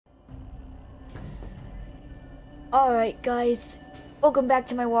Alright guys, welcome back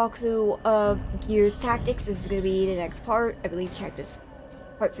to my walkthrough of Gears Tactics. This is going to be the next part, I believe chapter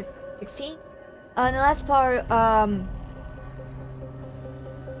part 16. In the last part,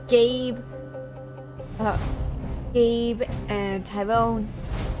 Gabe and Tyrone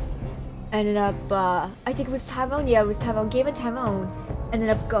ended up, I think it was Tyrone, yeah it was Tyrone, Gabe and Tyrone ended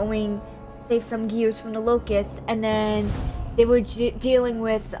up going save some gears from the Locust, and then they were dealing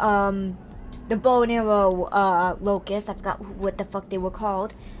with, the bow and arrow Locust. I forgot what the fuck they were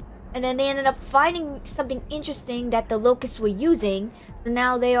called. And then they ended up finding something interesting that the Locusts were using. So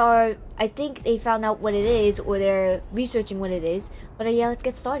now they are, I think they found out what it is, or they're researching what it is. But yeah, let's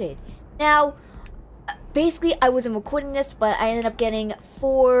get started. Now, basically I wasn't recording this, but I ended up getting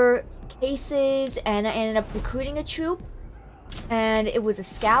 4 cases and I ended up recruiting a troop. And it was a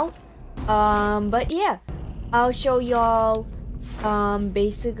scout. But yeah, I'll show y'all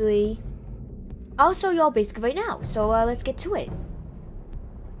basically right now. So let's get to it.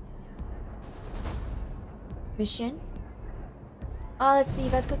 Mission. Let's see.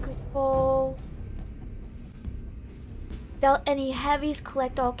 Vasgar control. Without any heavies,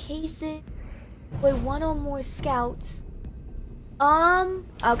 collect all cases. Play 1 or more scouts.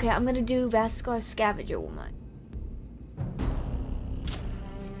 Okay, I'm gonna do Vasgar Scavenger woman.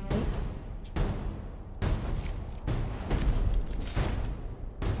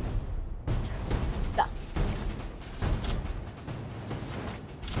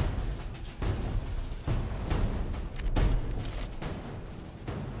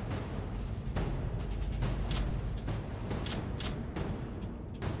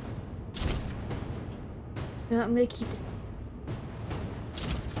 No, I'm gonna keep it.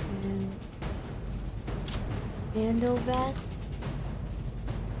 And Bando vest.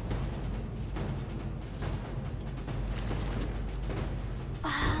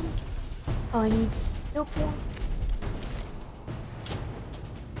 Oh, I need skill point.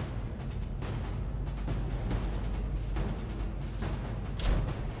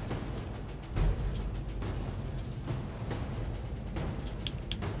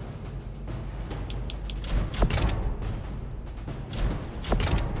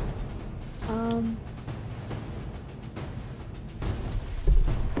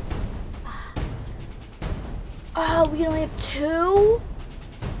 Oh, we can only have 2?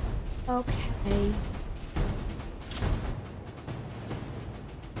 Okay.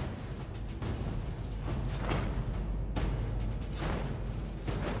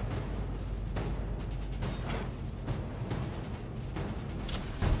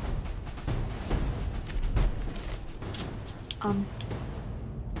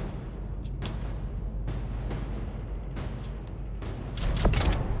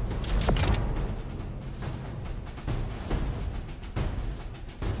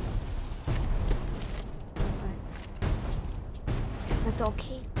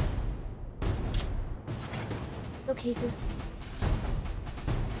 Okay. No cases.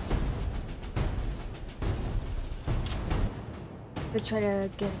 Let's try to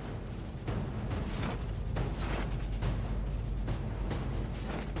get it.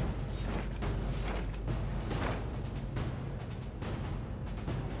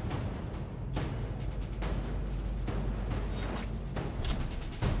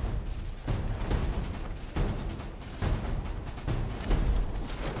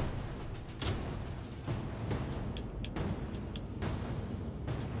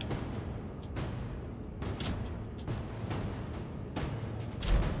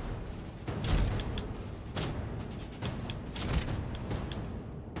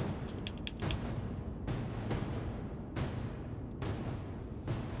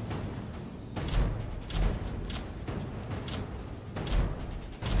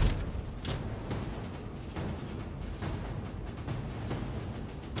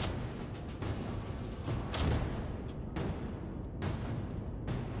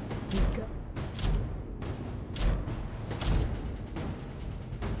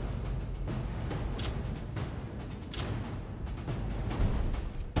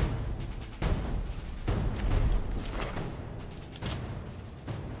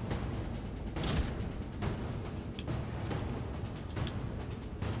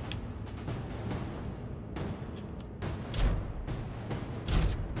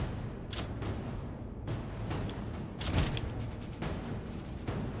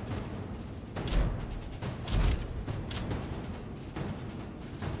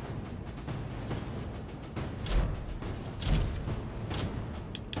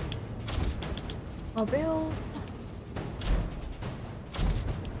 Mobile.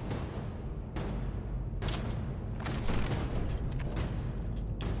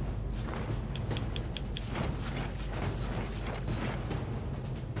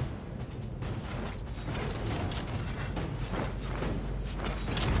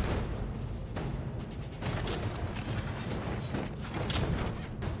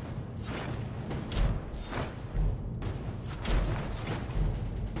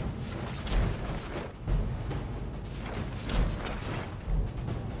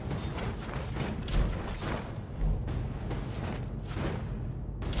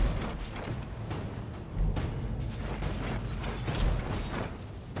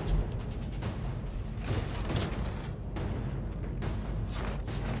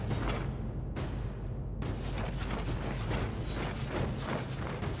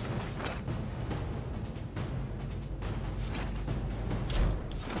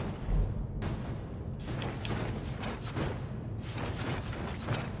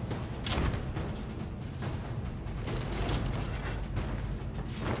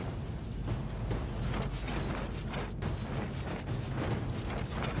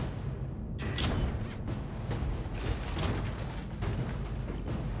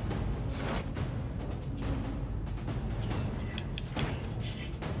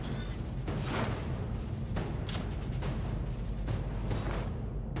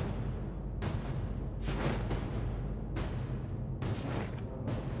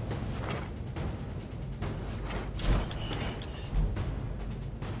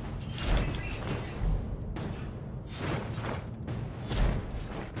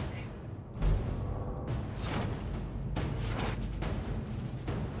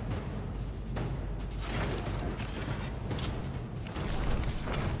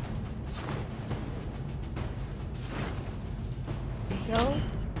 go.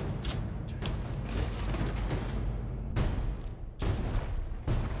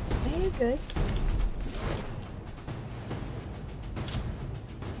 Very good.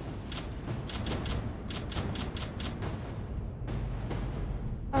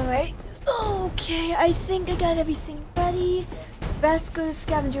 Alright. Okay, I think I got everything ready. Vasgar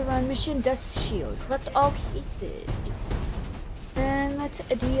Scavenger Run mission, Dust Shield. Collect all cases. And let's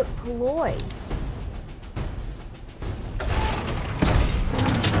deploy.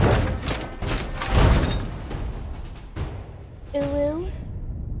 Ooh.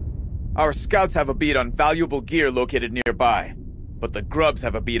 Our scouts have a beat on valuable gear located nearby, but the grubs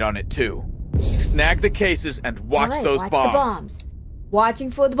have a beat on it too. Snag the cases and watch those bombs. The bombs. Watching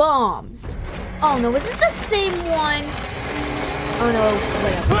for the bombs. Oh no, is this the same one? Oh no,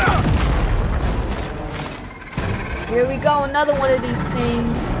 whatever. Here we go, another one of these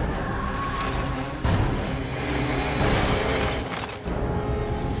things.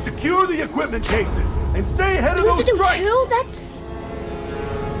 Secure the equipment cases and stay ahead of those strikes. Two? That's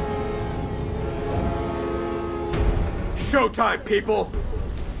showtime, people!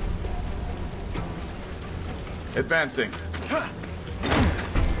 Advancing.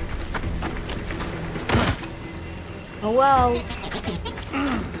 oh well.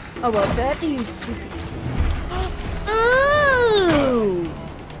 Oh well, if I have to use two people. Ooh!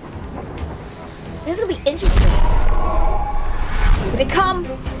 This is gonna be interesting. They come!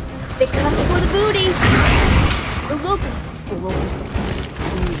 They come for the booty! The Locust! The Locust.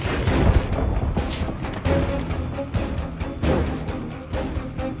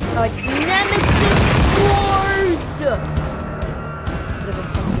 Oh, it's Nemacyst spores! Whatever the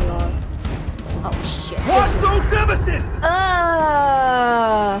fuck they are. Oh shit. Watch those Nemacysts!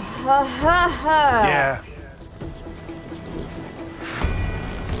 Ha ha ha! Yeah.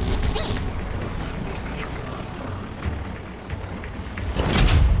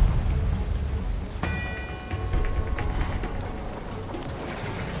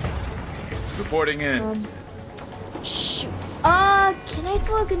 Reporting in. Shoot. Can I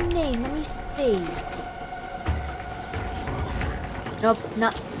throw a grenade? Let me see. Nope,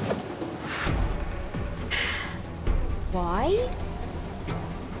 not. Why?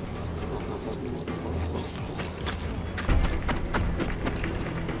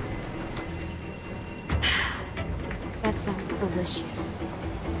 That sounds delicious.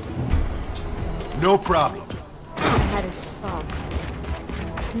 No problem. I had a sub.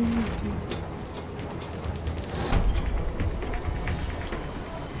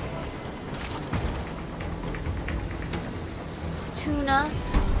 Tuna.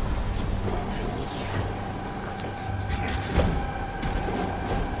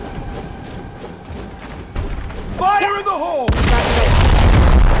 Fire in the hole!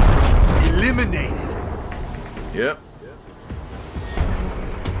 Eliminated. Yep.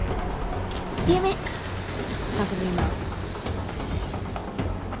 Damn it. Not gonna be enough.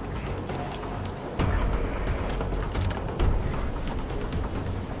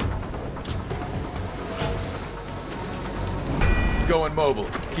 Going mobile.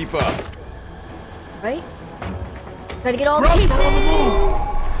 Keep up. Right? Try to get all the pieces.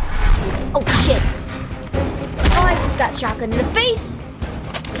 Oh shit. Oh, I just got shotgun in the face.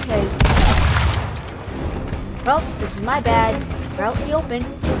 Okay. Well, this is my bad. We're out in the open.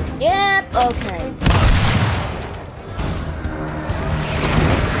 Yep, okay.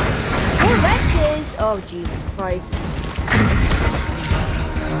 Oh, wretches! Oh, Jesus Christ.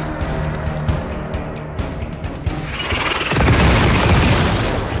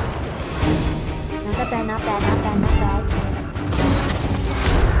 Not bad, not bad, not bad, not bad.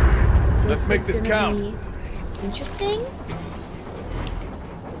 Let's make this count. Interesting.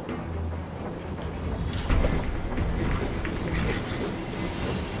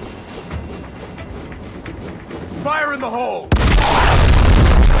 Fire in the hole!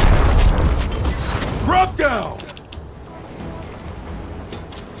 Drop down!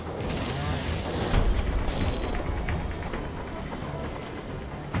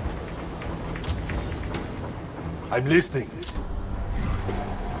 I'm listening.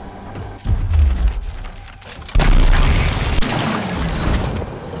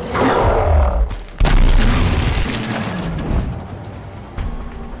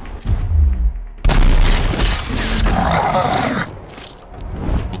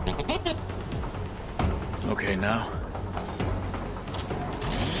 Okay, now.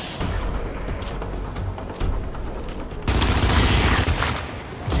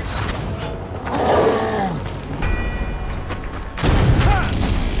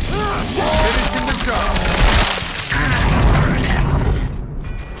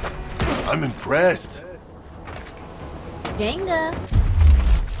 I'm impressed. Jenga.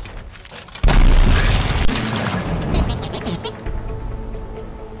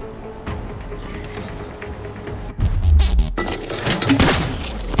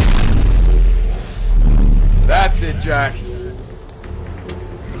 That's it, Jack.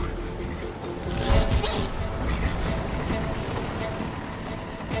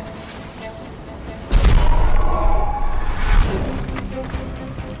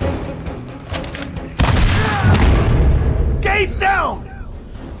 Gabe down!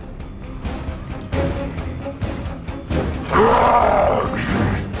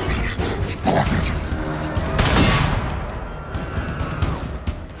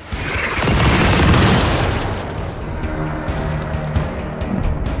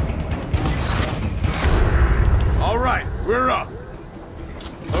 All right, we're up.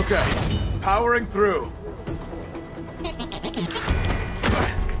 Okay, powering through.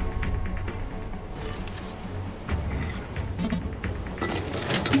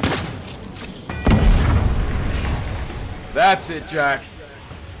 That's it, Jack.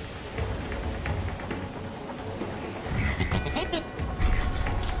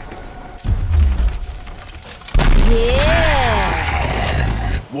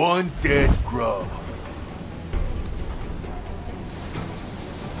 Yeah! One dead grub.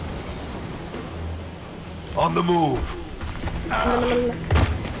 On the move.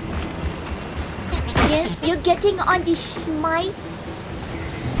 You're getting on the smite?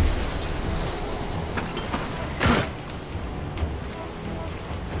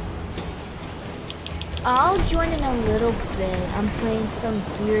 I'll join in a little bit. I'm playing some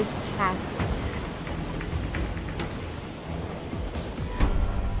Gears Tactics.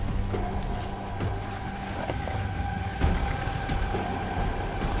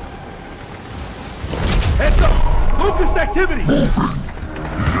 Heads up! Locust activity!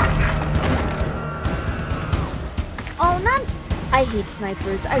 Oh, not... I hate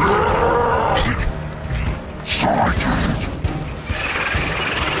snipers. I really do.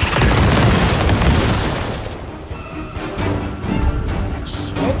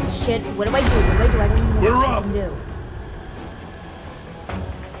 Shit. What do I do? I don't even know We're what I up. can do.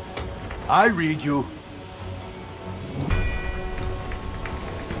 I read you.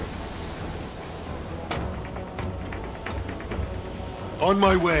 On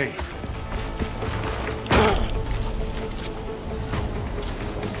my way.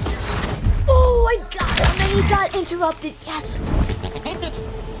 Oh, I got him and he got interrupted. Yes.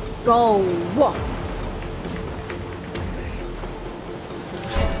 Go.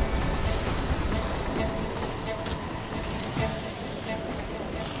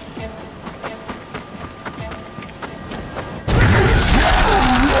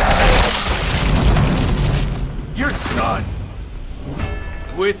 You're done.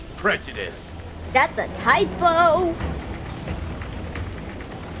 With prejudice. That's a typo.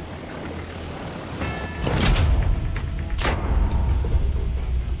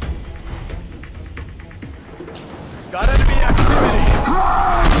 Got enemy activity.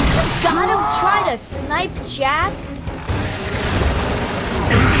 Got him. Try to snipe Jack.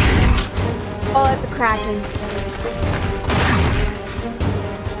 Oh, that's a Kraken.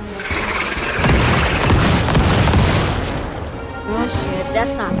 Oh shit,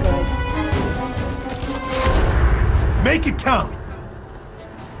 that's not good. Make it count.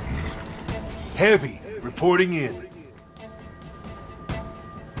 Heavy, reporting in.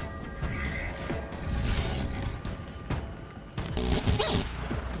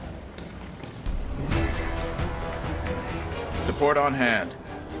 Support on hand.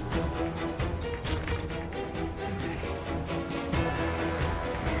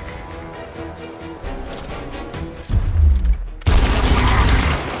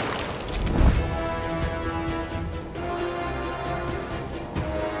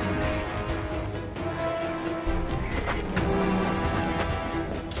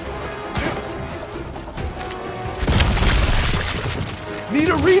 Need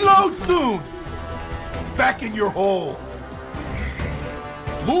a reload soon! Back in your hole!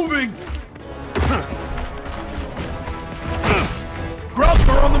 Moving! Grubs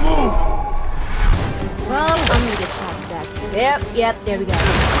are on the move! Well, I'm gonna get shot back. Yep, there we go.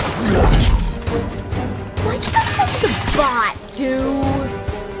 Why you gotta go with the bot, dude?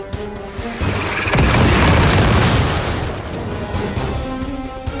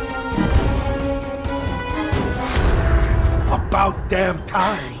 About damn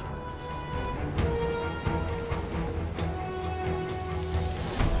time!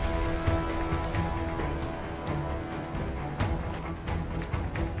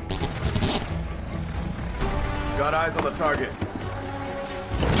 Got eyes on the target.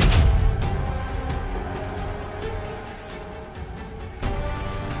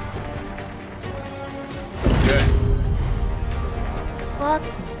 Okay.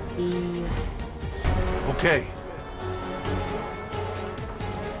 Okay.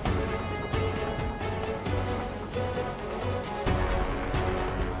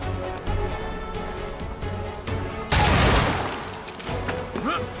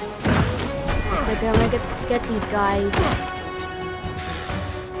 It's like I'm gonna get these guys.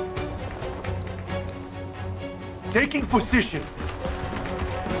 Taking position.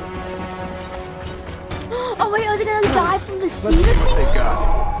 Oh wait, are they gonna die from the cedar Let's see what they things?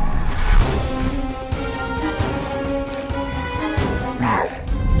 got.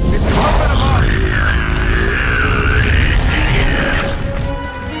 It's a weapon of ours.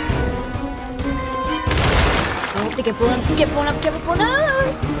 Oh, they get blown up, get blown up, get blown up!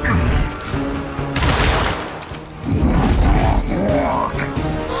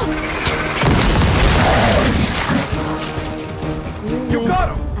 You got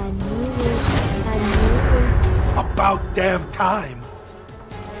him! I knew it. I knew it. About damn time.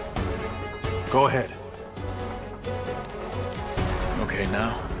 Go ahead. Okay,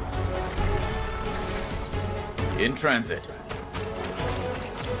 now. In transit.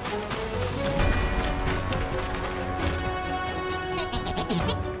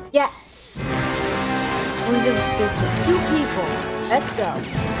 Yes. We just did some few people. Let's go.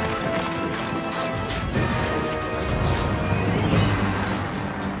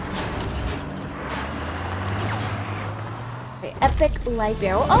 Okay, epic light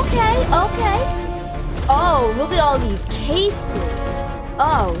barrel. Okay, okay. Oh, look at all these cases.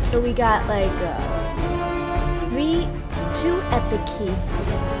 Oh, so we got like two epic cases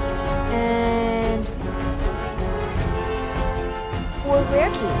and 4 rare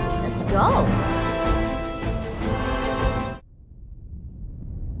cases. Let's go.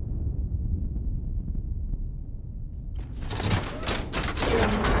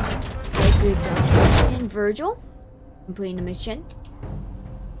 Okay, good job. And Virgil, completing the mission.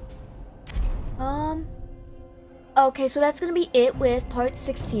 Okay, so that's gonna be it with part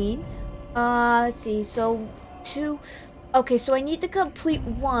 16. Let's see. So 2. Okay, so I need to complete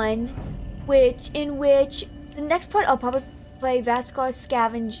 1, in which the next part I'll probably play Vasgar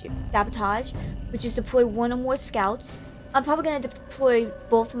Sabotage, which is deploy 1 or more scouts. I'm probably gonna deploy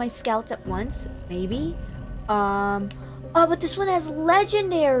both my scouts at once, maybe. Oh, but this one has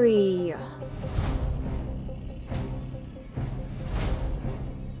legendary.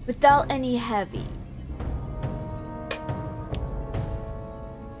 Without any heavy.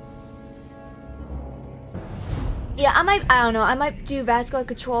 Yeah, I don't know, I might do Vasgar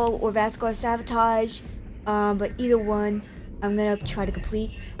Control or Vasgar Sabotage, but either one I'm gonna try to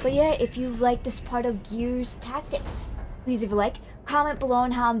complete. But yeah, if you like this part of Gears Tactics, please leave a like, comment below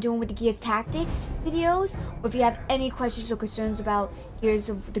on how I'm doing with the Gears Tactics videos, or if you have any questions or concerns about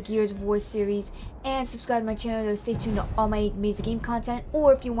the Gears of War series, and subscribe to my channel to stay tuned to all my amazing game content,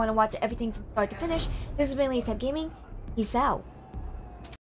 or if you want to watch everything from start to finish. This has been LazyType Gaming. Peace out.